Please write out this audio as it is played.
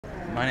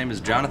My name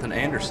is Jonathan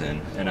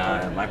Anderson,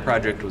 and my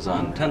project was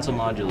on tensile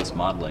modulus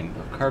modeling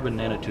of carbon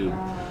nanotube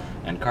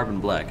and carbon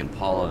black and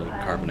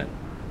polycarbonate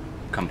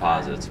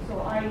composites.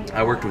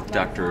 I worked with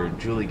Dr.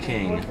 Julie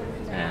King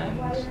and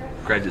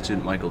graduate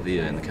student Michael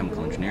Villa in the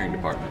chemical engineering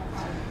department.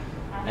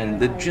 And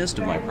the gist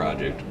of my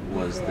project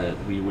was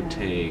that we would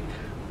take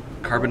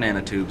carbon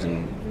nanotubes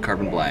and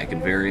carbon black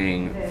in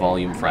varying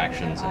volume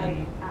fractions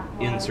and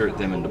insert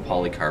them into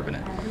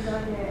polycarbonate.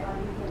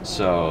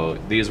 So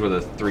these were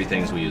the three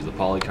things we used: the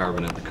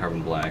polycarbonate, the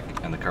carbon black,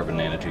 and the carbon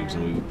nanotubes,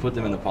 and we would put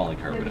them in the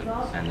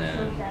polycarbonate. And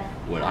then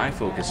what I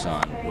focused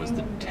on was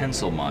the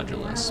tensile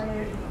modulus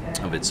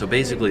of it, so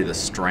basically the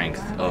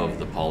strength of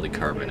the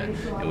polycarbonate.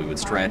 And we would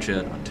stretch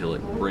it until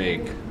it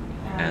break,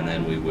 and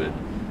then we would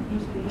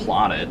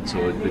plot it.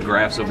 So the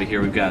graphs over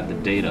here, we've got the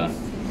data,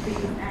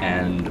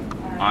 and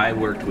I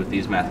worked with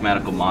these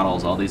mathematical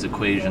models, all these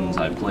equations.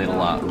 I played a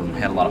lot and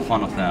had a lot of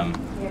fun with them,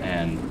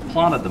 and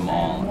plotted them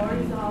all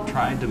and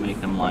tried to make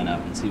them line up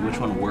and see which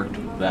one worked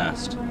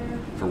best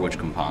for which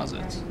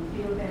composites.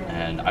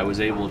 And I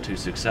was able to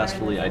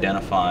successfully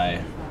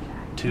identify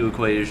two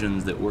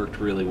equations that worked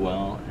really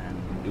well,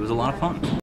 and it was a lot of fun.